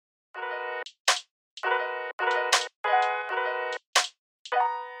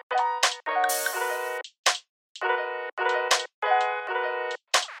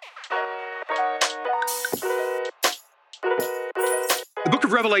book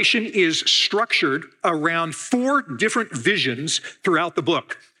of Revelation is structured around 4 different visions throughout the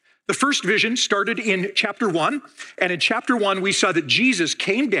book. The first vision started in chapter 1, and in chapter 1, we saw that Jesus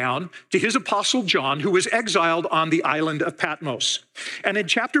came down to his apostle John, who was exiled on the island of Patmos. And in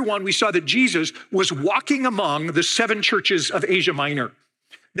chapter 1, we saw that Jesus was walking among the 7 churches of Asia Minor.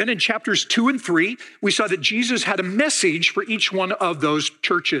 Then in chapters 2 and 3, we saw that Jesus had a message for each one of those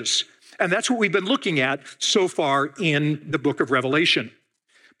churches. And that's what we've been looking at so far in the book of Revelation.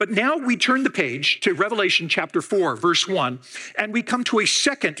 But now we turn the page to Revelation chapter 4, verse 1, and we come to a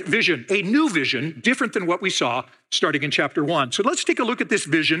second vision, a new vision, different than what we saw starting in chapter 1. So let's take a look at this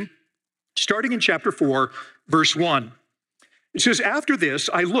vision, starting in chapter 4, verse 1. It says, "After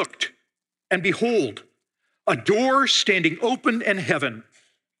this I looked, and behold, a door standing open in heaven.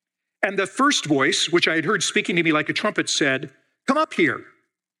 And the first voice, which I had heard speaking to me like a trumpet, said, 'Come up here,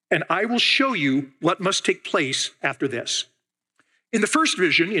 and I will show you what must take place after this.'" In the first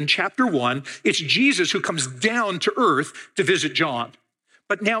vision, in chapter 1, it's Jesus who comes down to earth to visit John.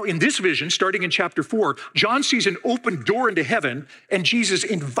 But now in this vision, starting in chapter 4, John sees an open door into heaven, and Jesus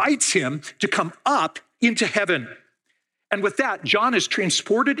invites him to come up into heaven. And with that, John is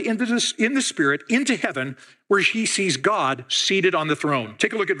transported in the Spirit into heaven, where he sees God seated on the throne.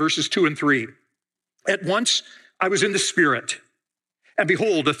 Take a look at verses 2 and 3. "At once I was in the Spirit, and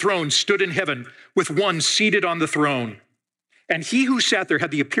behold, a throne stood in heaven with one seated on the throne. And he who sat there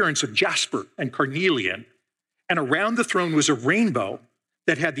had the appearance of jasper and carnelian, and around the throne was a rainbow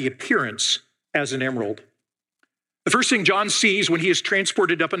that had the appearance as an emerald." The first thing John sees when he is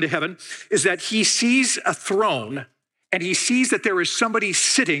transported up into heaven is that he sees a throne, and he sees that there is somebody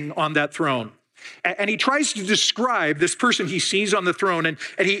sitting on that throne. And he tries to describe this person he sees on the throne, and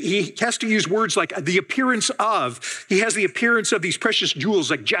he has to use words like the appearance of. He has the appearance of these precious jewels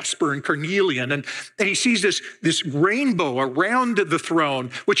like jasper and carnelian, and he sees this rainbow around the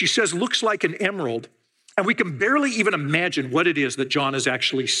throne, which he says looks like an emerald. And we can barely even imagine what it is that John is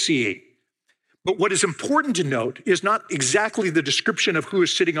actually seeing. But what is important to note is not exactly the description of who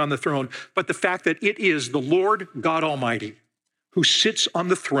is sitting on the throne, but the fact that it is the Lord God Almighty who sits on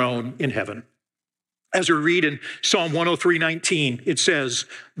the throne in heaven. As we read in Psalm 103:19, it says,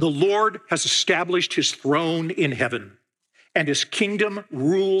 "The Lord has established his throne in heaven, and his kingdom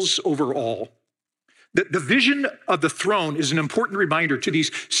rules over all." The vision of the throne is an important reminder to these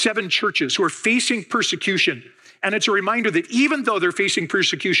 7 churches who are facing persecution. And it's a reminder that even though they're facing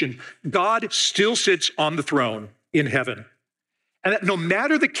persecution, God still sits on the throne in heaven. And that no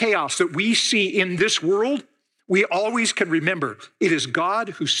matter the chaos that we see in this world, we always can remember it is God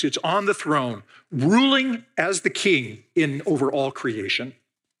who sits on the throne, ruling as the king over all creation.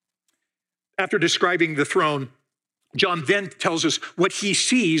 After describing the throne, John then tells us what he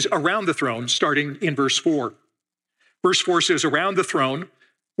sees around the throne, starting in verse 4. Verse 4 says, "Around the throne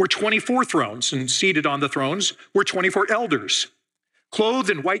were 24 thrones, and seated on the thrones were 24 elders, clothed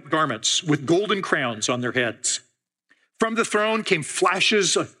in white garments with golden crowns on their heads. From the throne came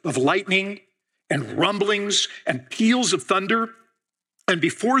flashes of lightning and rumblings and peals of thunder. And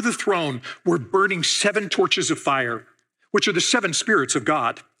before the throne were burning 7 torches of fire, which are the 7 spirits of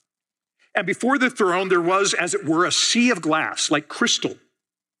God. And before the throne there was, as it were, a sea of glass like crystal.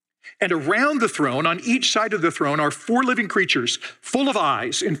 And around the throne, on each side of the throne, are 4 living creatures, full of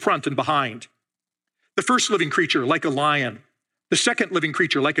eyes in front and behind. The first living creature like a lion, the second living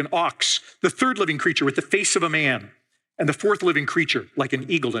creature like an ox, the third living creature with the face of a man, and the fourth living creature like an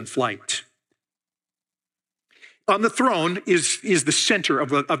eagle in flight." On the throne is the center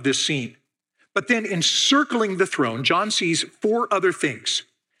of this scene. But then encircling the throne, John sees 4 other things.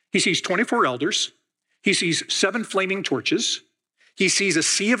 He sees 24 elders. He sees 7 flaming torches. He sees a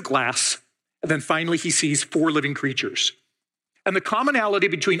sea of glass. And then finally, he sees 4 living creatures. And the commonality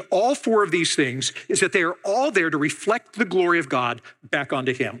between all 4 of these things is that they are all there to reflect the glory of God back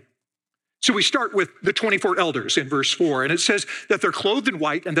onto him. So we start with the 24 elders in verse 4, and it says that they're clothed in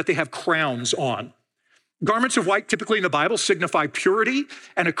white and that they have crowns on. Garments of white typically in the Bible signify purity,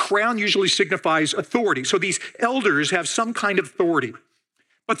 and a crown usually signifies authority. So these elders have some kind of authority.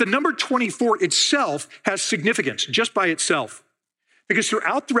 But the number 24 itself has significance just by itself. Because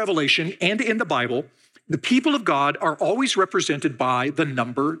throughout the Revelation and in the Bible, the people of God are always represented by the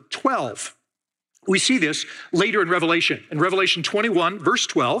number 12. We see this later in Revelation. In Revelation 21, verse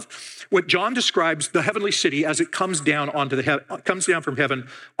 12, what John describes the heavenly city as it comes down from heaven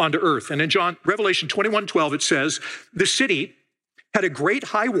onto earth. And in Revelation 21:12, it says, "The city had a great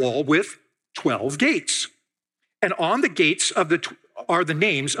high wall with 12 gates. And on the gates are the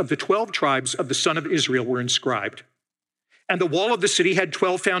names of the 12 tribes of the son of Israel were inscribed. And the wall of the city had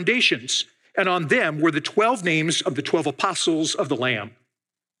 12 foundations, and on them were the 12 names of the 12 apostles of the Lamb.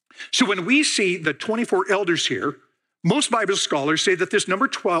 So when we see the 24 elders here, most Bible scholars say that this number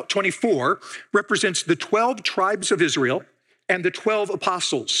 24 represents the 12 tribes of Israel and the 12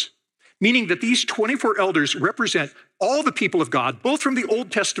 apostles, meaning that these 24 elders represent all the people of God, both from the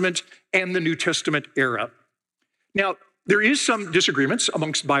Old Testament and the New Testament era. Now, there is some disagreements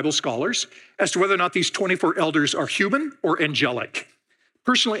amongst Bible scholars as to whether or not these 24 elders are human or angelic.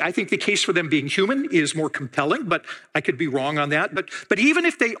 Personally, I think the case for them being human is more compelling, but I could be wrong on that. But even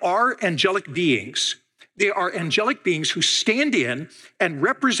if they are angelic beings, they are angelic beings who stand in and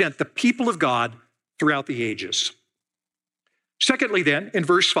represent the people of God throughout the ages. Secondly, then, in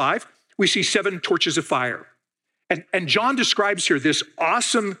verse 5, we see 7 torches of fire. And John describes here this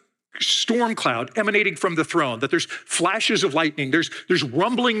awesome storm cloud emanating from the throne, that there's flashes of lightning, there's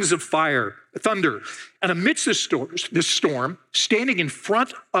rumblings of fire, thunder. And amidst this storm, standing in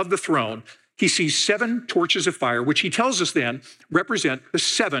front of the throne, he sees 7 torches of fire, which he tells us then represent the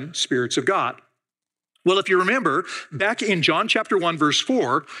 7 spirits of God. Well, if you remember, back in John chapter 1, verse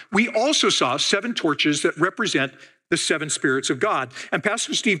 4, we also saw 7 torches that represent the 7 spirits of God. And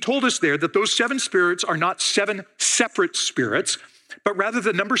Pastor Steve told us there that those 7 spirits are not 7 separate spirits, but rather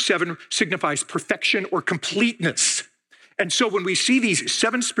the number 7 signifies perfection or completeness. And so when we see these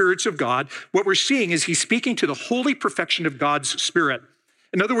 7 spirits of God, what we're seeing is he's speaking to the holy perfection of God's Spirit.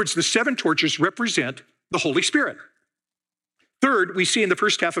 In other words, the 7 torches represent the Holy Spirit. Third, we see in the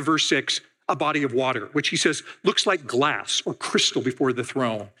first half of verse 6, a body of water, which he says looks like glass or crystal before the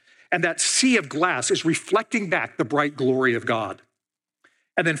throne. And that sea of glass is reflecting back the bright glory of God.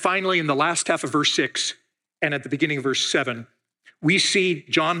 And then finally, in the last half of verse 6 and at the beginning of verse 7, we see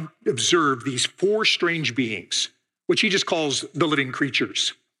John observe these 4 strange beings, which he just calls the living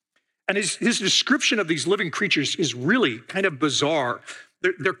creatures. And his description of these living creatures is really kind of bizarre.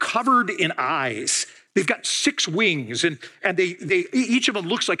 They're covered in eyes. They've got 6 wings, and they each of them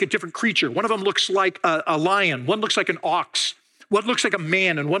looks like a different creature. One of them looks like a lion. One looks like an ox. One looks like a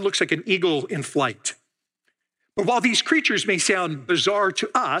man, and one looks like an eagle in flight. But while these creatures may sound bizarre to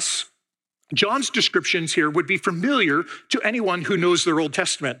us, John's descriptions here would be familiar to anyone who knows their Old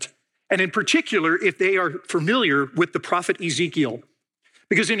Testament, and in particular, if they are familiar with the prophet Ezekiel.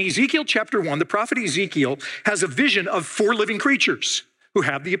 Because in Ezekiel chapter 1, the prophet Ezekiel has a vision of 4 living creatures who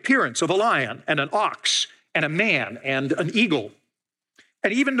have the appearance of a lion and an ox and a man and an eagle.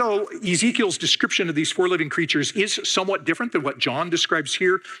 And even though Ezekiel's description of these 4 living creatures is somewhat different than what John describes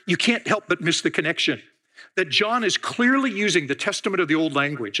here, you can't help but miss the connection. That John is clearly using the Testament of the Old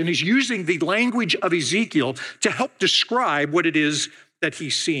language, and he's using the language of Ezekiel to help describe what it is that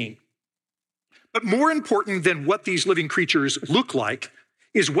he's seeing. But more important than what these living creatures look like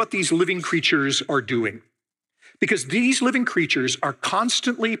is what these living creatures are doing. Because these living creatures are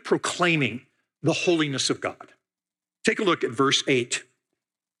constantly proclaiming the holiness of God. Take a look at verse 8.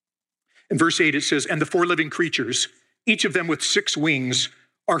 In verse 8 it says, "And the 4 living creatures, each of them with 6 wings,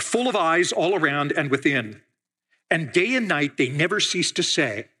 are full of eyes all around and within. And day and night they never cease to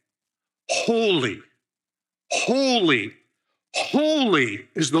say, 'Holy, holy, holy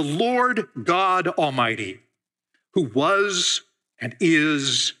is the Lord God Almighty, who was and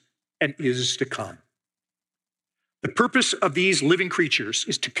is to come.'" The purpose of these living creatures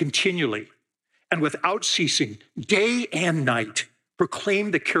is to continually and without ceasing, day and night, proclaim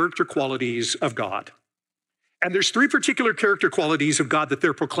the character qualities of God. And there's 3 particular character qualities of God that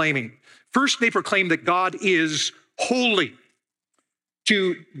they're proclaiming. First, they proclaim that God is holy.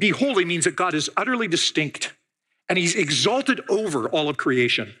 To be holy means that God is utterly distinct and he's exalted over all of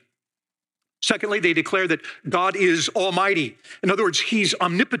creation. Secondly, they declare that God is almighty. In other words, he's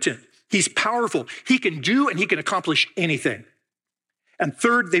omnipotent. He's powerful. He can do and he can accomplish anything. And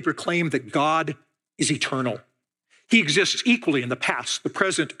third, they proclaim that God is eternal. He exists equally in the past, the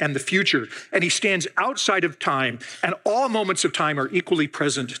present, and the future, and he stands outside of time, and all moments of time are equally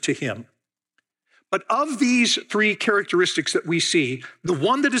present to him. But of these 3 characteristics that we see, the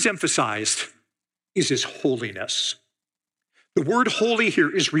one that is emphasized is his holiness. The word holy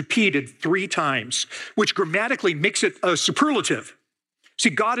here is repeated 3 times, which grammatically makes it a superlative. See,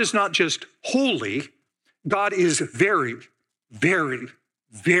 God is not just holy, God is very, very,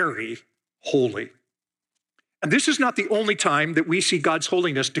 very holy. And this is not the only time that we see God's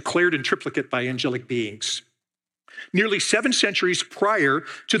holiness declared in triplicate by angelic beings. Nearly 7 centuries prior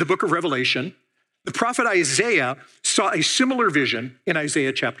to the book of Revelation, the prophet Isaiah saw a similar vision in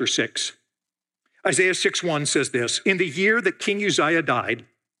Isaiah chapter 6. Isaiah 6:1 says this, "In the year that King Uzziah died,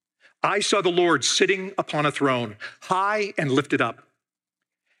 I saw the Lord sitting upon a throne, high and lifted up,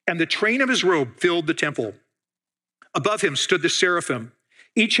 and the train of his robe filled the temple. Above him stood the seraphim.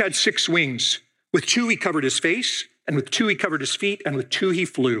 Each had 6 wings. With 2 he covered his face, and with two he covered his feet, and with two he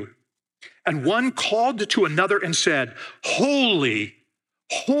flew. And one called to another and said, Holy,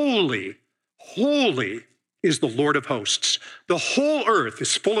 holy, holy is the Lord of hosts. The whole earth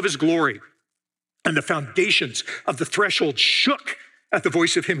is full of his glory. And the foundations of the threshold shook at the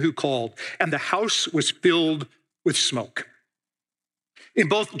voice of him who called, and the house was filled with smoke. In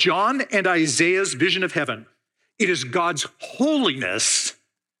both John and Isaiah's vision of heaven, it is God's holiness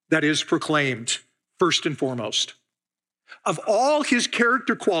that is proclaimed first and foremost. Of all his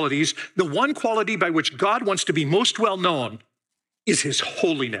character qualities, the one quality by which God wants to be most well known is his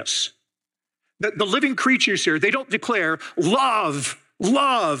holiness. The living creatures here, they don't declare love,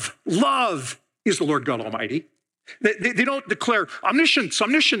 love, love is the Lord God Almighty. They don't declare omniscience,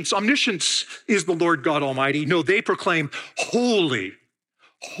 omniscience, omniscience is the Lord God Almighty. No, they proclaim holy,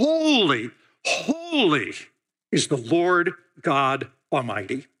 holy, holy is the Lord God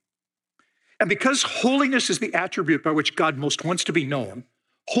Almighty. And because holiness is the attribute by which God most wants to be known,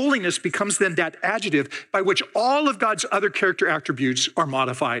 holiness becomes then that adjective by which all of God's other character attributes are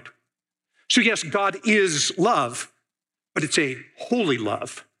modified. So yes, God is love, but it's a holy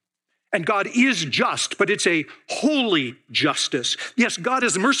love. And God is just, but it's a holy justice. Yes, God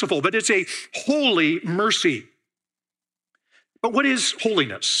is merciful, but it's a holy mercy. But what is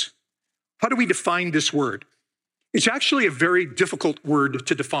holiness? How do we define this word? It's actually a very difficult word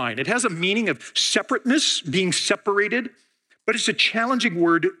to define. It has a meaning of separateness, being separated, but it's a challenging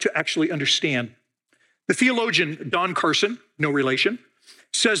word to actually understand. The theologian Don Carson, no relation,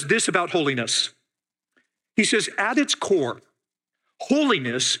 says this about holiness. He says, at its core,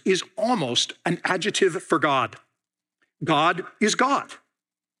 holiness is almost an adjective for God. God is God.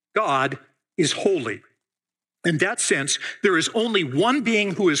 God is holy. In that sense, there is only one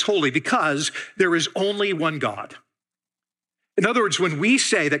being who is holy because there is only one God. In other words, when we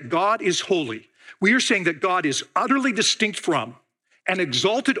say that God is holy, we are saying that God is utterly distinct from and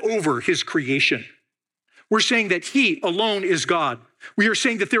exalted over his creation. We're saying that he alone is God. We are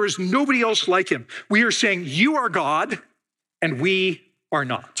saying that there is nobody else like him. We are saying you are God and we are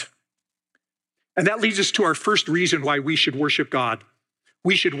not. And that leads us to our first reason why we should worship God.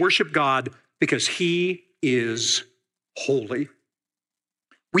 We should worship God because he is holy.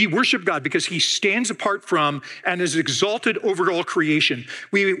 We worship God because he stands apart from and is exalted over all creation.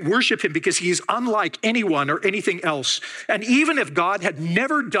 We worship him because he is unlike anyone or anything else. And even if God had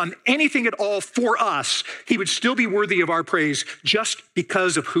never done anything at all for us, he would still be worthy of our praise just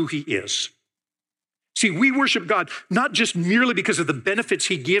because of who he is. See, we worship God not just merely because of the benefits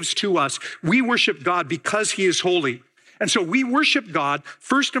he gives to us. We worship God because he is holy. And so we worship God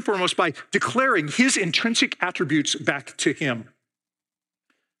first and foremost by declaring his intrinsic attributes back to him.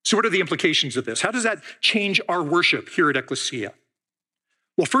 So what are the implications of this? How does that change our worship here at Ecclesia?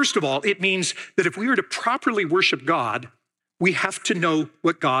 Well, first of all, it means that if we are to properly worship God, we have to know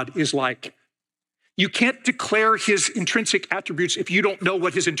what God is like. You can't declare his intrinsic attributes if you don't know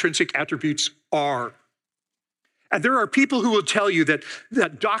what his intrinsic attributes are. And there are people who will tell you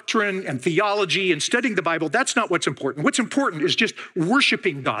that doctrine and theology and studying the Bible, that's not what's important. What's important is just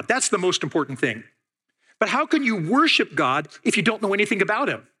worshiping God. That's the most important thing. But how can you worship God if you don't know anything about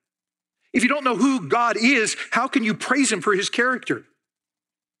him? If you don't know who God is, how can you praise him for his character?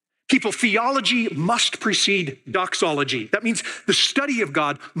 People, theology must precede doxology. That means the study of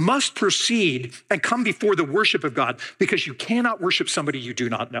God must proceed and come before the worship of God because you cannot worship somebody you do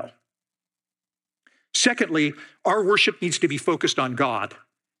not know. Secondly, our worship needs to be focused on God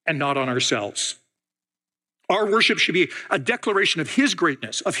and not on ourselves. Our worship should be a declaration of his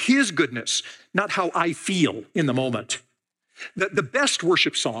greatness, of his goodness, not how I feel in the moment. The best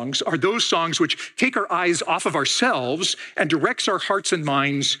worship songs are those songs which take our eyes off of ourselves and directs our hearts and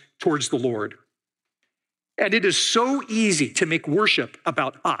minds towards the Lord. And it is so easy to make worship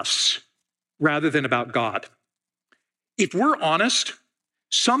about us rather than about God. If we're honest,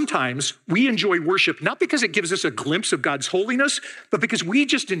 sometimes we enjoy worship not because it gives us a glimpse of God's holiness, but because we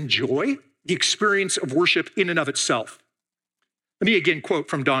just enjoy the experience of worship in and of itself. Let me again quote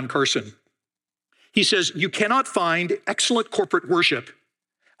from Don Carson. He says, you cannot find excellent corporate worship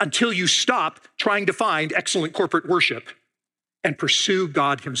until you stop trying to find excellent corporate worship and pursue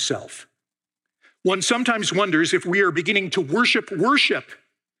God himself. One sometimes wonders if we are beginning to worship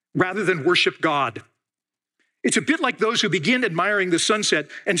rather than worship God. It's a bit like those who begin admiring the sunset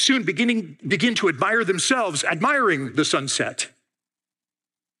and soon begin to admire themselves admiring the sunset.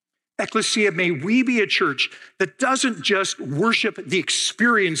 Ecclesia, may we be a church that doesn't just worship the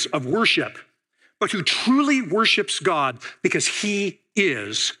experience of worship, but who truly worships God because he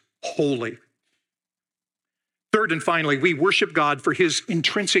is holy. Third and finally, we worship God for his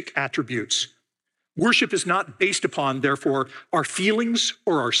intrinsic attributes. Worship is not based upon, therefore, our feelings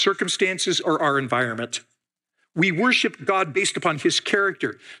or our circumstances or our environment. We worship God based upon his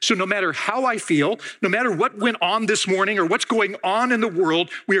character. So no matter how I feel, no matter what went on this morning or what's going on in the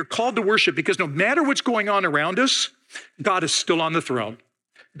world, we are called to worship because no matter what's going on around us, God is still on the throne.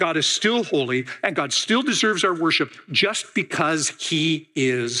 God is still holy, and God still deserves our worship just because he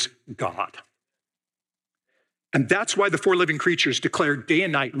is God. And that's why the four living creatures declare day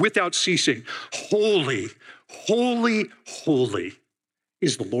and night without ceasing, holy, holy, holy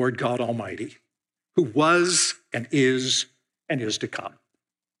is the Lord God Almighty, who was and is to come.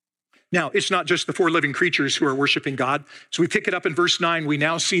 Now, it's not just the four living creatures who are worshiping God. So we pick it up in verse 9. We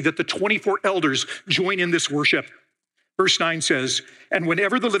now see that the 24 elders join in this worship. Verse 9 says, "And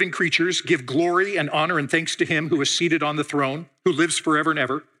whenever the living creatures give glory and honor and thanks to him who is seated on the throne, who lives forever and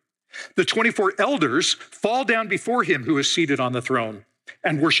ever, the 24 elders fall down before him who is seated on the throne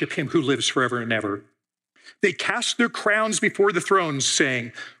and worship him who lives forever and ever. They cast their crowns before the throne,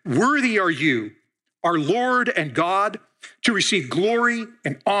 saying, 'Worthy are you, our Lord and God, to receive glory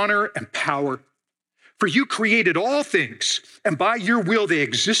and honor and power. For you created all things, and by your will they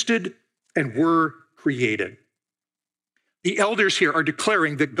existed and were created.'" The elders here are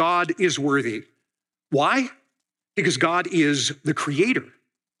declaring that God is worthy. Why? Because God is the creator.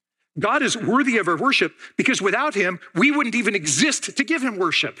 God is worthy of our worship because without him, we wouldn't even exist to give him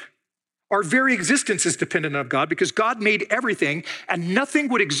worship. Our very existence is dependent on God because God made everything and nothing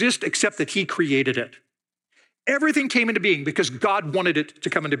would exist except that he created it. Everything came into being because God wanted it to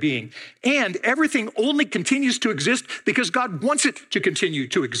come into being. And everything only continues to exist because God wants it to continue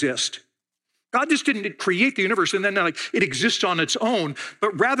to exist. God just didn't create the universe and then it exists on its own,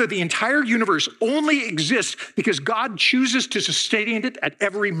 but rather the entire universe only exists because God chooses to sustain it at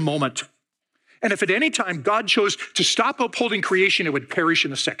every moment. And if at any time God chose to stop upholding creation, it would perish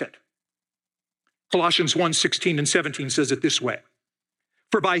in a second. Colossians 1:16 and 17 says it this way: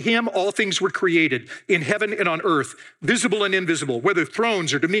 "For by him all things were created, in heaven and on earth, visible and invisible, whether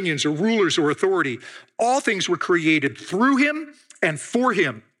thrones or dominions or rulers or authority. All things were created through him and for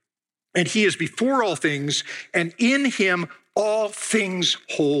him. And he is before all things, and in him all things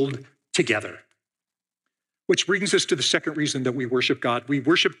hold together." Which brings us to the second reason that we worship God. We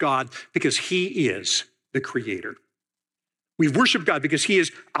worship God because he is the creator. We worship God because he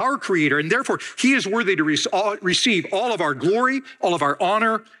is our creator, and therefore he is worthy to receive all of our glory, all of our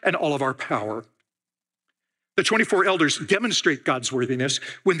honor, and all of our power. The 24 elders demonstrate God's worthiness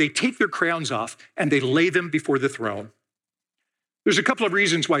when they take their crowns off and they lay them before the throne. There's a couple of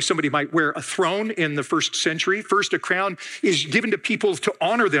reasons why somebody might wear a throne in the first century. First, a crown is given to people to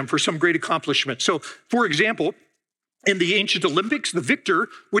honor them for some great accomplishment. So, for example, in the ancient Olympics, the victor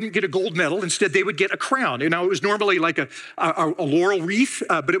wouldn't get a gold medal. Instead, they would get a crown. It was normally like a laurel wreath,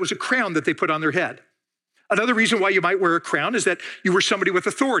 but it was a crown that they put on their head. Another reason why you might wear a crown is that you were somebody with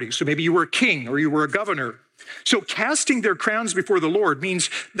authority. So maybe you were a king or you were a governor. So casting their crowns before the Lord means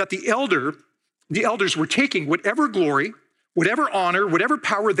that the elders were taking whatever glory, whatever honor, whatever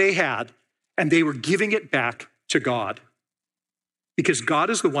power they had, and they were giving it back to God. Because God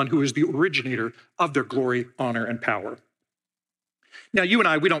is the one who is the originator of their glory, honor, and power. Now, you and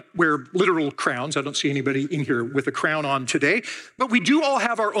I, we don't wear literal crowns. I don't see anybody in here with a crown on today, but we do all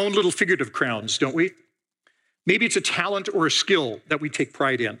have our own little figurative crowns, don't we? Maybe it's a talent or a skill that we take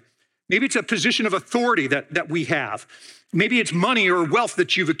pride in. Maybe it's a position of authority that we have. Maybe it's money or wealth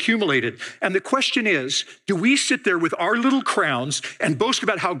that you've accumulated. And the question is, do we sit there with our little crowns and boast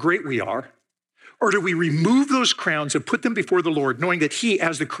about how great we are? Or do we remove those crowns and put them before the Lord, knowing that he,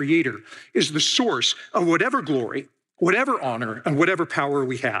 as the creator, is the source of whatever glory, whatever honor, and whatever power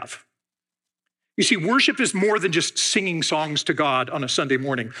we have? You see, worship is more than just singing songs to God on a Sunday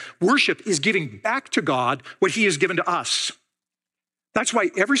morning. Worship is giving back to God what he has given to us. That's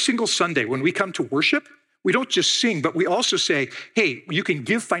why every single Sunday when we come to worship, we don't just sing, but we also say, hey, you can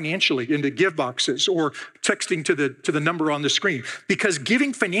give financially into give boxes or texting to the number on the screen, because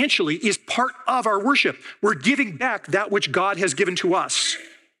giving financially is part of our worship. We're giving back that which God has given to us.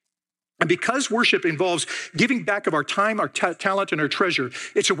 And because worship involves giving back of our time, our talent, and our treasure,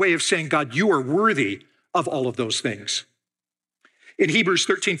 it's a way of saying, God, you are worthy of all of those things. In Hebrews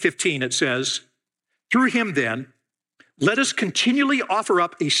 13:15, it says, "Through him then, let us continually offer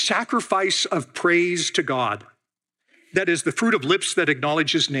up a sacrifice of praise to God. That is the fruit of lips that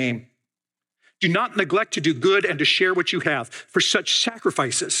acknowledge his name. Do not neglect to do good and to share what you have, for such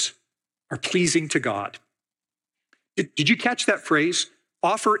sacrifices are pleasing to God." Did you catch that phrase?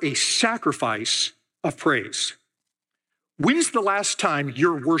 Offer a sacrifice of praise. When's the last time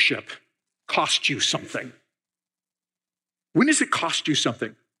your worship cost you something? When does it cost you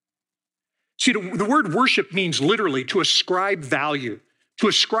something? See, the word worship means literally to ascribe value, to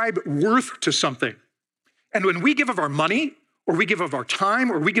ascribe worth to something. And when we give of our money, or we give of our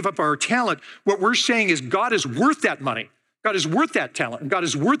time, or we give up our talent, what we're saying is God is worth that money. God is worth that talent, and God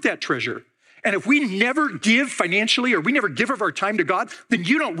is worth that treasure. And if we never give financially, or we never give of our time to God, then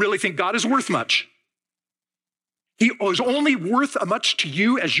you don't really think God is worth much. He is only worth as much to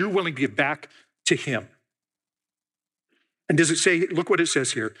you as you're willing to give back to him. And does it say, look what it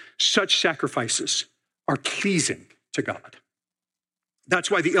says here, such sacrifices are pleasing to God. That's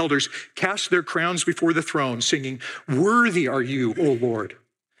why the elders cast their crowns before the throne, singing, worthy are you, O Lord,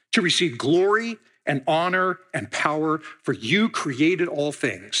 to receive glory and honor and power, for you created all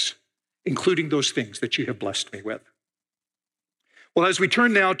things, including those things that you have blessed me with. Well, as we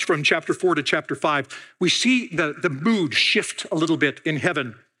turn now from chapter 4 to chapter 5, we see the mood shift a little bit in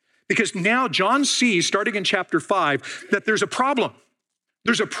heaven. Because now John sees, starting in chapter 5, that there's a problem.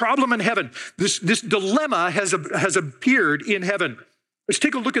 There's a problem in heaven. This dilemma has appeared in heaven. Let's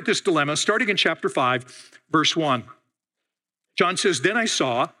take a look at this dilemma, starting in chapter 5, verse 1. John says, then I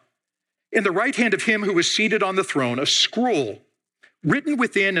saw in the right hand of him who was seated on the throne a scroll written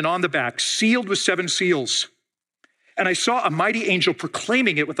within and on the back, sealed with 7 seals. And I saw a mighty angel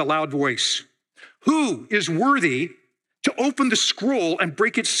proclaiming it with a loud voice, who is worthy to open the scroll and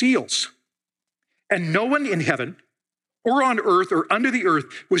break its seals? And no one in heaven or on earth or under the earth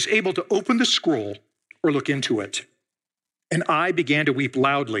was able to open the scroll or look into it. And I began to weep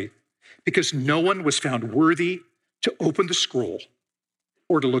loudly because no one was found worthy to open the scroll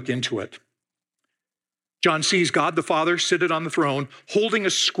or to look into it. John sees God the Father seated on the throne, holding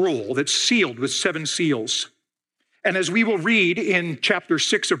a scroll that's sealed with 7 seals. And as we will read in chapter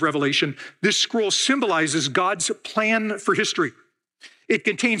 6 of Revelation, this scroll symbolizes God's plan for history. It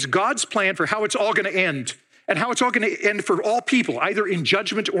contains God's plan for how it's all going to end, and how it's all going to end for all people, either in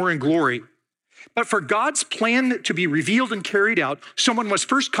judgment or in glory. But for God's plan to be revealed and carried out, someone must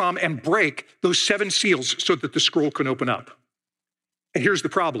first come and break those 7 seals so that the scroll can open up. And here's the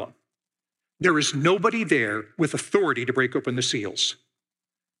problem. There is nobody there with authority to break open the seals.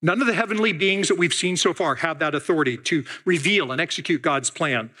 None of the heavenly beings that we've seen so far have that authority to reveal and execute God's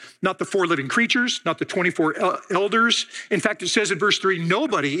plan. Not the 4 living creatures, not the 24 elders. In fact, it says in verse 3,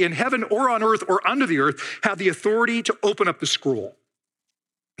 nobody in heaven or on earth or under the earth have the authority to open up the scroll.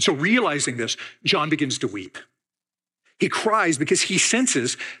 So realizing this, John begins to weep. He cries because he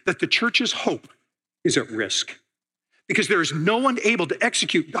senses that the church's hope is at risk, because there is no one able to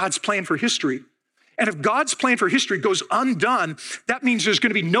execute God's plan for history. And if God's plan for history goes undone, that means there's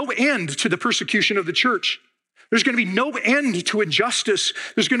going to be no end to the persecution of the church. There's going to be no end to injustice.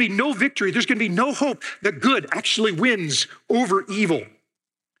 There's going to be no victory. There's going to be no hope that good actually wins over evil.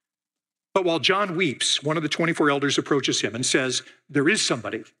 But while John weeps, one of the 24 elders approaches him and says, there is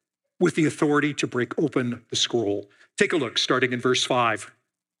somebody with the authority to break open the scroll. Take a look, starting in verse 5.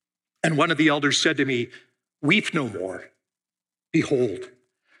 And one of the elders said to me, weep no more. Behold,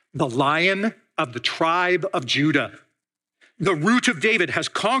 the Lion of the tribe of Judah, the Root of David, has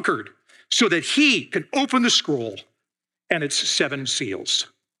conquered so that he can open the scroll and its 7 seals.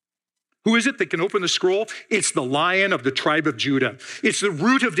 Who is it that can open the scroll? It's the Lion of the tribe of Judah. It's the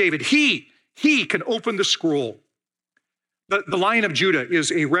Root of David. He can open the scroll. The Lion of Judah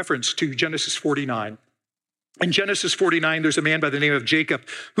is a reference to Genesis 49. In Genesis 49, there's a man by the name of Jacob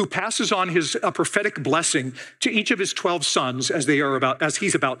who passes on a prophetic blessing to each of his 12 sons as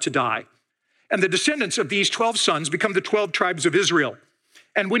he's about to die. And the descendants of these 12 sons become the 12 tribes of Israel.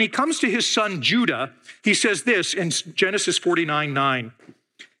 And when he comes to his son Judah, he says this in Genesis 49:9.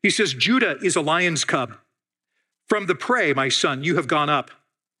 He says, Judah is a lion's cub. From the prey, my son, you have gone up.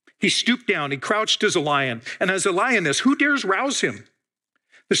 He stooped down, he crouched as a lion. And as a lioness, who dares rouse him?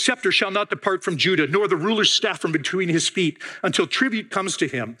 The scepter shall not depart from Judah, nor the ruler's staff from between his feet, until tribute comes to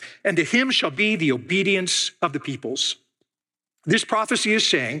him. And to him shall be the obedience of the peoples. This prophecy is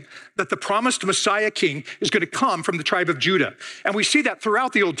saying that the promised Messiah king is going to come from the tribe of Judah. And we see that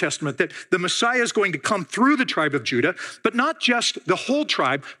throughout the Old Testament, that the Messiah is going to come through the tribe of Judah, but not just the whole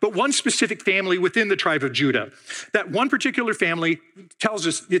tribe, but one specific family within the tribe of Judah. That one particular family tells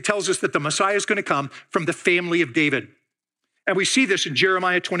us that the Messiah is going to come from the family of David. And we see this in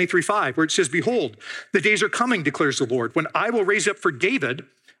Jeremiah 23:5, where it says, behold, the days are coming, declares the Lord, when I will raise up for David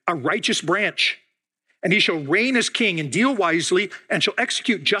a righteous branch, and he shall reign as king and deal wisely and shall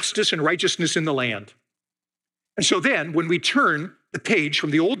execute justice and righteousness in the land. And so then when we turn the page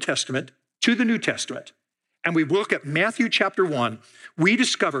from the Old Testament to the New Testament, and we look at Matthew chapter 1, we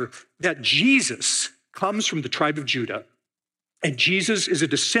discover that Jesus comes from the tribe of Judah, and Jesus is a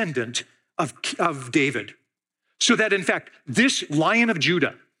descendant of David. So that in fact, this Lion of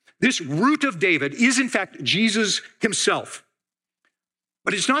Judah, This root of David is in fact Jesus himself.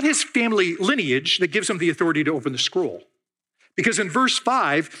 But it's not his family lineage that gives him the authority to open the scroll. Because in verse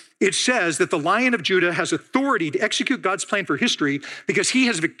 5, it says that the Lion of Judah has authority to execute God's plan for history because he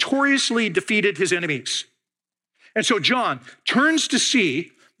has victoriously defeated his enemies. And so John turns to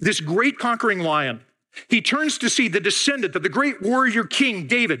see this great conquering lion. He turns to see the descendant of the great warrior king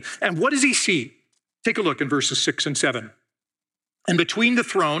David. And what does he see? Take a look in verses 6 and 7. And between the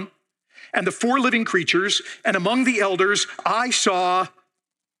throne and the four living creatures and among the elders, I saw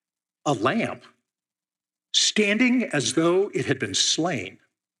a lamb standing as though it had been slain,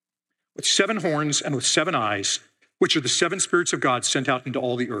 with 7 horns and with 7 eyes, which are the 7 spirits of God sent out into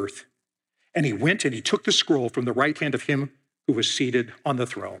all the earth. And he went and he took the scroll from the right hand of him who was seated on the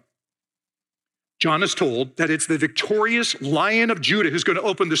throne. John is told that it's the victorious Lion of Judah who's going to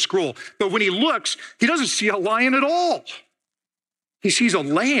open the scroll. But when he looks, he doesn't see a lion at all. He sees a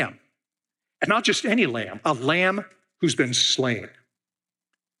lamb, and not just any lamb, a lamb who's been slain.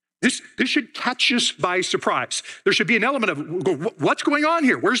 This should catch us by surprise. There should be an element of, what's going on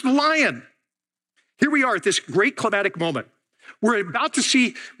here? Where's the lion? Here we are at this great climatic moment. We're about to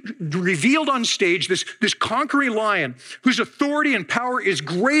see revealed on stage this conquering lion whose authority and power is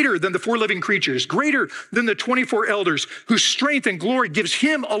greater than the 4 living creatures, greater than the 24 elders, whose strength and glory gives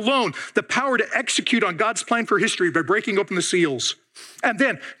him alone the power to execute on God's plan for history by breaking open the seals. And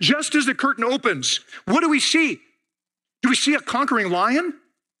then, just as the curtain opens, what do we see? Do we see a conquering lion?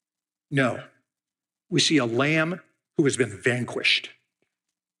 No. We see a lamb who has been vanquished.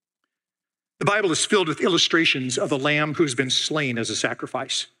 The Bible is filled with illustrations of a lamb who has been slain as a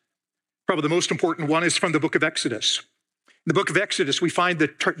sacrifice. Probably the most important one is from the book of Exodus. In the book of Exodus, we find the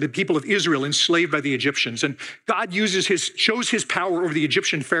people of Israel enslaved by the Egyptians, and God shows his power over the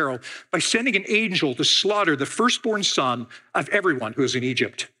Egyptian Pharaoh by sending an angel to slaughter the firstborn son of everyone who is in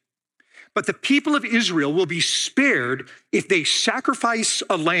Egypt. But the people of Israel will be spared if they sacrifice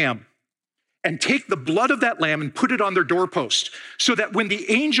a lamb and take the blood of that lamb and put it on their doorpost, so that when the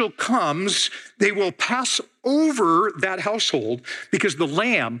angel comes, they will pass over that household because the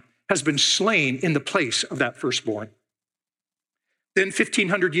lamb has been slain in the place of that firstborn. Then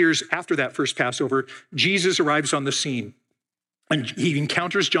 1,500 years after that first Passover, Jesus arrives on the scene and he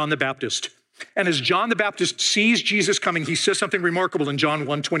encounters John the Baptist. And as John the Baptist sees Jesus coming, he says something remarkable in John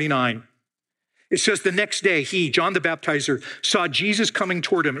 1:29. It says, the next day, he, John the Baptizer, saw Jesus coming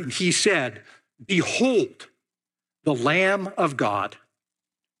toward him, and he said, behold, the Lamb of God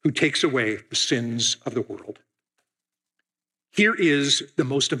who takes away the sins of the world. Here is the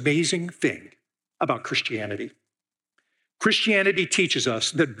most amazing thing about Christianity. Christianity teaches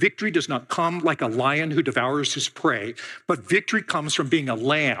us that victory does not come like a lion who devours his prey, but victory comes from being a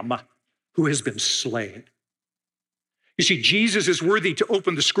lamb who has been slain. You see, Jesus is worthy to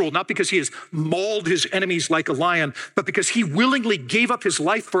open the scroll, not because he has mauled his enemies like a lion, but because he willingly gave up his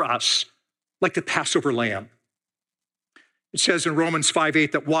life for us like the Passover lamb. It says in Romans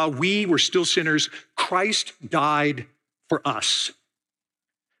 5:8 that while we were still sinners, Christ died for us.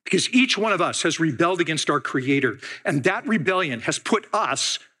 Because each one of us has rebelled against our Creator, and that rebellion has put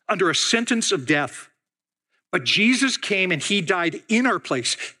us under a sentence of death. But Jesus came and he died in our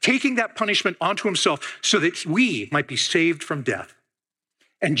place, taking that punishment onto himself so that we might be saved from death.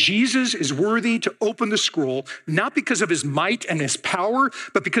 And Jesus is worthy to open the scroll, not because of his might and his power,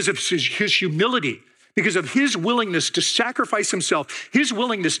 but because of his humility, because of his willingness to sacrifice himself, his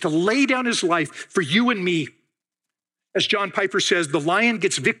willingness to lay down his life for you and me. As John Piper says, the lion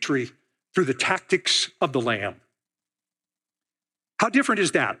gets victory through the tactics of the lamb. How different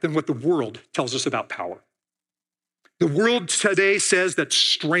is that than what the world tells us about power? The world today says that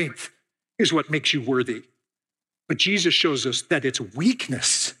strength is what makes you worthy. But Jesus shows us that it's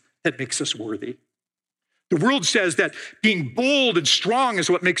weakness that makes us worthy. The world says that being bold and strong is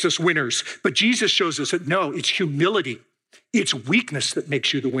what makes us winners. But Jesus shows us that no, it's humility. It's weakness that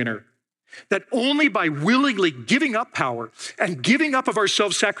makes you the winner. That only by willingly giving up power and giving up of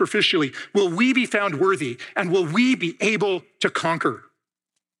ourselves sacrificially will we be found worthy and will we be able to conquer.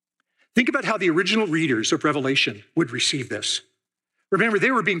 Think about how the original readers of Revelation would receive this. Remember,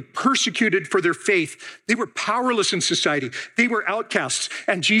 they were being persecuted for their faith. They were powerless in society. They were outcasts.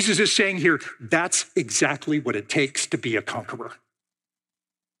 And Jesus is saying here, that's exactly what it takes to be a conqueror.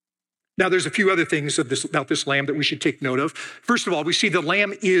 Now, there's a few other things about this lamb that we should take note of. First of all, we see the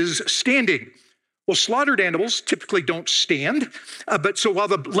lamb is standing. Well, slaughtered animals typically don't stand. But so while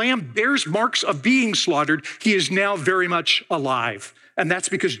the lamb bears marks of being slaughtered, he is now very much alive. And that's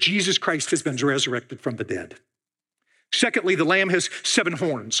because Jesus Christ has been resurrected from the dead. Secondly, the lamb has 7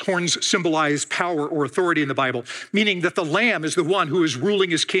 horns. Horns symbolize power or authority in the Bible, meaning that the lamb is the one who is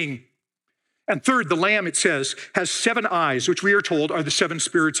ruling as king. And third, the lamb, it says, has 7 eyes, which we are told are the 7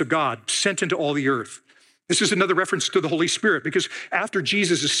 spirits of God sent into all the earth. This is another reference to the Holy Spirit, because after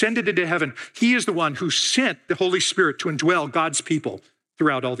Jesus ascended into heaven, he is the one who sent the Holy Spirit to indwell God's people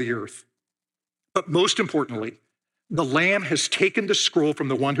throughout all the earth. But most importantly, the Lamb has taken the scroll from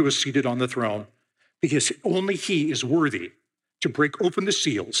the one who is seated on the throne, because only he is worthy to break open the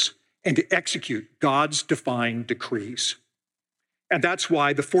seals and to execute God's divine decrees. And that's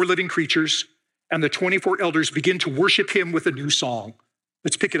why the 4 living creatures and the 24 elders begin to worship him with a new song.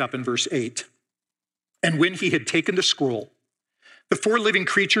 Let's pick it up in verse 8. And when he had taken the scroll, the 4 living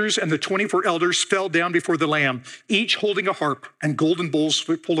creatures and the 24 elders fell down before the Lamb, each holding a harp and golden bowls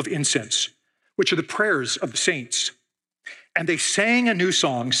full of incense, which are the prayers of the saints. And they sang a new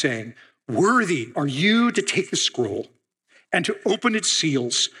song, saying, "Worthy are you to take the scroll and to open its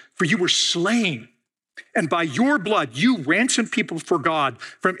seals, for you were slain. And by your blood, you ransomed people for God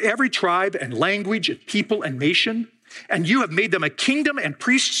from every tribe and language and people and nation. And you have made them a kingdom and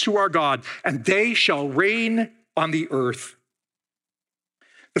priests to our God, and they shall reign on the earth."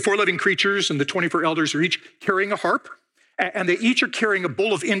 The 4 living creatures and the 24 elders are each carrying a harp, and they each are carrying a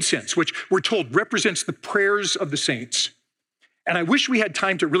bowl of incense, which we're told represents the prayers of the saints. And I wish we had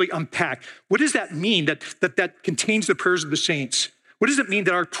time to really unpack. What does that mean, that contains the prayers of the saints? What does it mean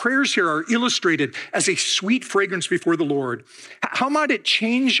that our prayers here are illustrated as a sweet fragrance before the Lord? How might it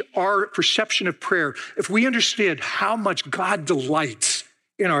change our perception of prayer if we understood how much God delights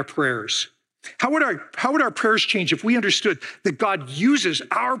in our prayers? How would our prayers change if we understood that God uses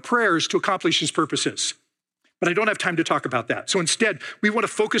our prayers to accomplish his purposes? But I don't have time to talk about that. So instead, we want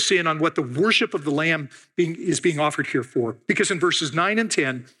to focus in on what the worship of the Lamb is being offered here for. Because in verses 9 and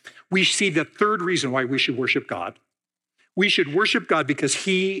 10, we see the third reason why we should worship God. We should worship God because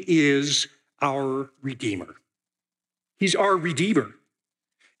he is our Redeemer. He's our Redeemer.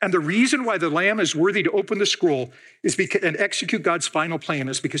 And the reason why the Lamb is worthy to open the scroll and execute God's final plan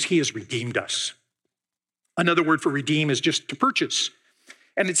is because he has redeemed us. Another word for redeem is just to purchase.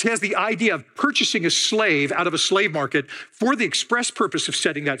 And it has the idea of purchasing a slave out of a slave market for the express purpose of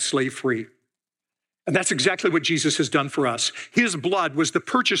setting that slave free. And that's exactly what Jesus has done for us. His blood was the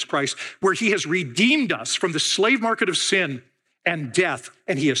purchase price where he has redeemed us from the slave market of sin and death,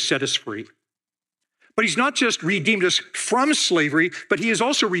 and he has set us free. But he's not just redeemed us from slavery, but he has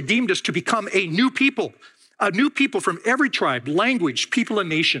also redeemed us to become a new people from every tribe, language, people, and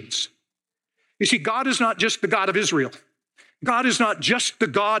nations. You see, God is not just the God of Israel. God is not just the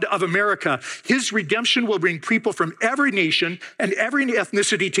God of America. His redemption will bring people from every nation and every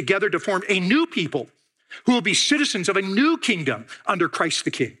ethnicity together to form a new people who will be citizens of a new kingdom under Christ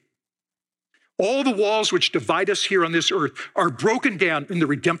the King. All the walls which divide us here on this earth are broken down in the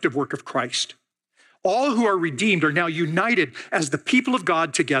redemptive work of Christ. All who are redeemed are now united as the people of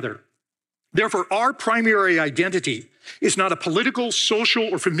God together. Therefore, our primary identity is not a political, social,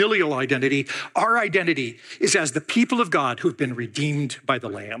 or familial identity. Our identity is as the people of God who have been redeemed by the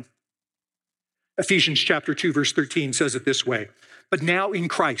Lamb. Ephesians chapter 2, verse 13 says it this way, "But now in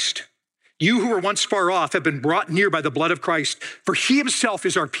Christ, you who were once far off have been brought near by the blood of Christ, for he himself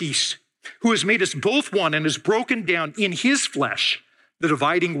is our peace, who has made us both one and has broken down in his flesh the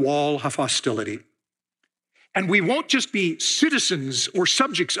dividing wall of hostility." And we won't just be citizens or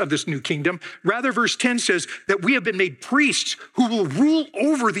subjects of this new kingdom. Rather, verse 10 says that we have been made priests who will rule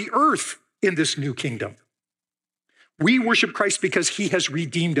over the earth in this new kingdom. We worship Christ because he has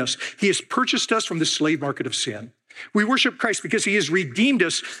redeemed us. He has purchased us from the slave market of sin. We worship Christ because he has redeemed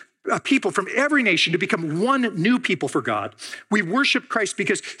us, people from every nation, to become one new people for God. We worship Christ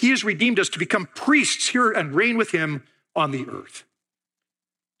because he has redeemed us to become priests here and reign with him on the earth.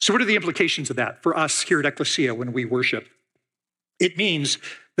 So what are the implications of that for us here at Ecclesia when we worship? It means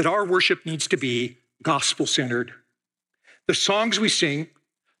that our worship needs to be gospel-centered. The songs we sing,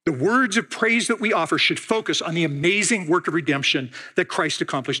 the words of praise that we offer should focus on the amazing work of redemption that Christ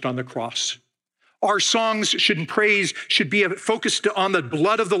accomplished on the cross. Our songs should be focused on the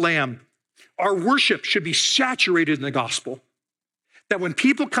blood of the Lamb. Our worship should be saturated in the gospel. That when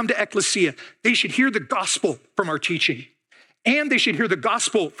people come to Ecclesia, they should hear the gospel from our teaching. And they should hear the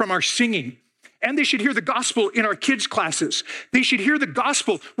gospel from our singing. And they should hear the gospel in our kids' classes. They should hear the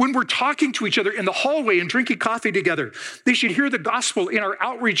gospel when we're talking to each other in the hallway and drinking coffee together. They should hear the gospel in our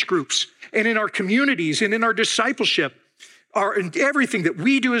outreach groups and in our communities and in our discipleship. And everything that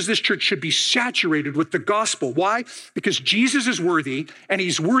we do as this church should be saturated with the gospel. Why? Because Jesus is worthy, and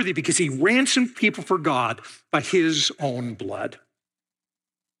he's worthy because he ransomed people for God by his own blood.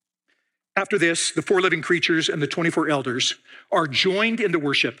 After this, the 4 living creatures and the 24 elders are joined in the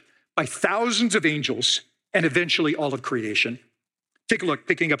worship by thousands of angels and eventually all of creation. Take a look,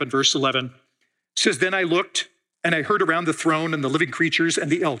 picking up in verse 11. It says, "Then I looked and I heard around the throne and the living creatures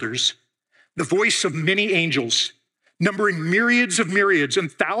and the elders the voice of many angels, numbering myriads of myriads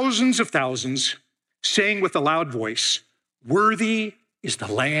and thousands of thousands, saying with a loud voice, 'Worthy is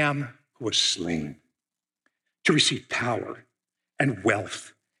the Lamb who was slain to receive power and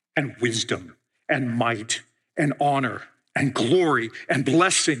wealth and wisdom and might and honor and glory and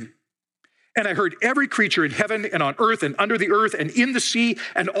blessing.' And I heard every creature in heaven and on earth and under the earth and in the sea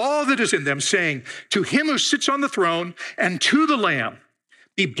and all that is in them saying, 'To him who sits on the throne and to the Lamb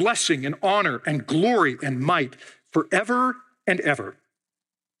be blessing and honor and glory and might forever and ever.'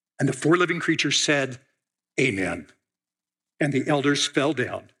 And the 4 living creatures said, 'Amen.' And the elders fell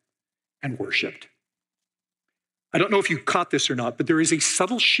down and worshiped." I don't know if you caught this or not, but there is a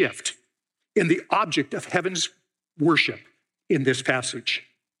subtle shift in the object of heaven's worship in this passage.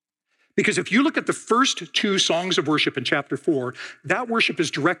 Because if you look at the first 2 songs of worship in chapter 4, that worship is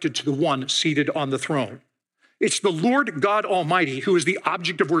directed to the one seated on the throne. It's the Lord God Almighty who is the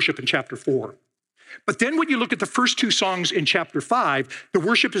object of worship in chapter 4. But then when you look at the first 2 songs in chapter 5, the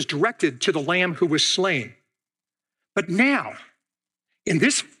worship is directed to the Lamb who was slain. But now, in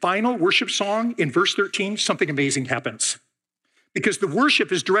this final worship song in verse 13, something amazing happens. Because the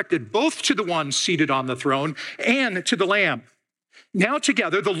worship is directed both to the one seated on the throne and to the Lamb. Now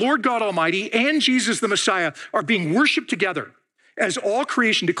together, the Lord God Almighty and Jesus the Messiah are being worshiped together as all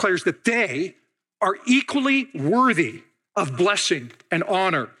creation declares that they are equally worthy of blessing and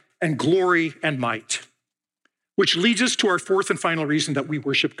honor and glory and might. Which leads us to our 4th and final reason that we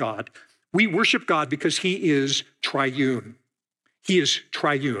worship God. We worship God because he is triune. He is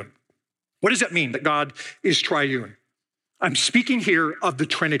triune. What does that mean, that God is triune? I'm speaking here of the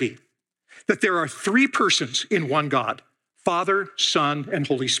Trinity, that there are 3 persons in one God, Father, Son, and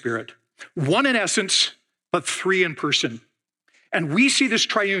Holy Spirit. One in essence, but 3 in person. And we see this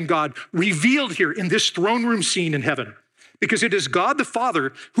triune God revealed here in this throne room scene in heaven, because it is God the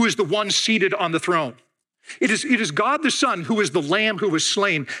Father who is the one seated on the throne. It is God the Son who is the Lamb who was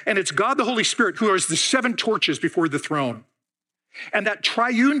slain, and it's God the Holy Spirit who is the 7 torches before the throne. And that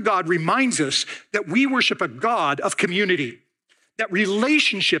triune God reminds us that we worship a God of community, that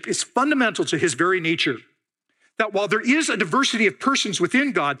relationship is fundamental to his very nature, that while there is a diversity of persons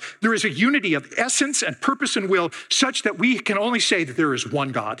within God, there is a unity of essence and purpose and will such that we can only say that there is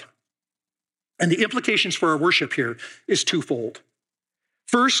one God. And the implications for our worship here is twofold.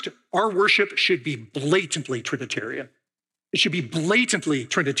 First, our worship should be blatantly Trinitarian. It should be blatantly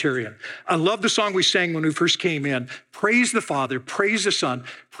Trinitarian. I love the song we sang when we first came in. Praise the Father, praise the Son,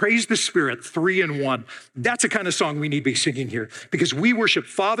 praise the Spirit, 3 in 1. That's the kind of song we need to be singing here because we worship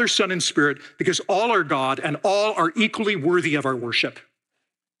Father, Son, and Spirit because all are God and all are equally worthy of our worship.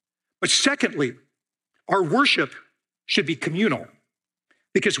 But secondly, our worship should be communal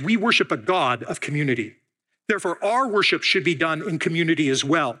because we worship a God of community. Therefore, our worship should be done in community as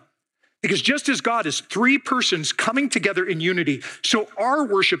well. Because just as God is 3 persons coming together in unity, so our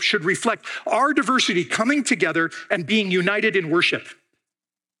worship should reflect our diversity coming together and being united in worship.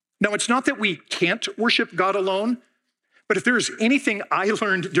 Now, it's not that we can't worship God alone, but if there is anything I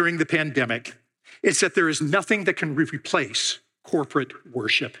learned during the pandemic, it's that there is nothing that can replace corporate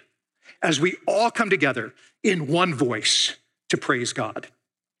worship as we all come together in one voice to praise God.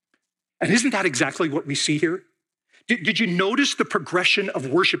 And isn't that exactly what we see here? Did you notice the progression of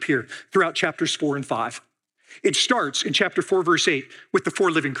worship here throughout chapters 4 and 5? It starts in chapter 4, verse 8, with the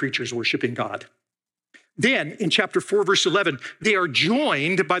 4 living creatures worshiping God. Then in chapter 4, verse 11, they are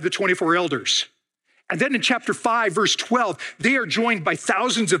joined by the 24 elders. And then in chapter 5, verse 12, they are joined by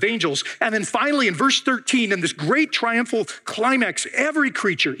thousands of angels. And then finally in verse 13, in this great triumphal climax, every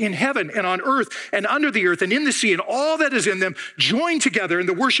creature in heaven and on earth and under the earth and in the sea and all that is in them join together in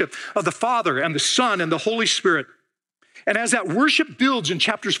the worship of the Father and the Son and the Holy Spirit. And as that worship builds in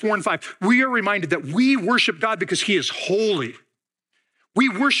chapters 4 and 5, we are reminded that we worship God because he is holy. We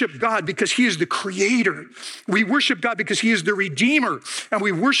worship God because he is the creator. We worship God because he is the redeemer. And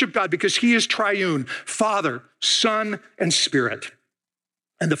we worship God because he is triune, Father, Son, and Spirit.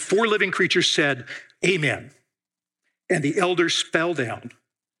 And the 4 living creatures said, Amen. And the elders fell down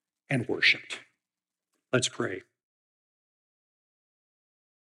and worshiped. Let's pray.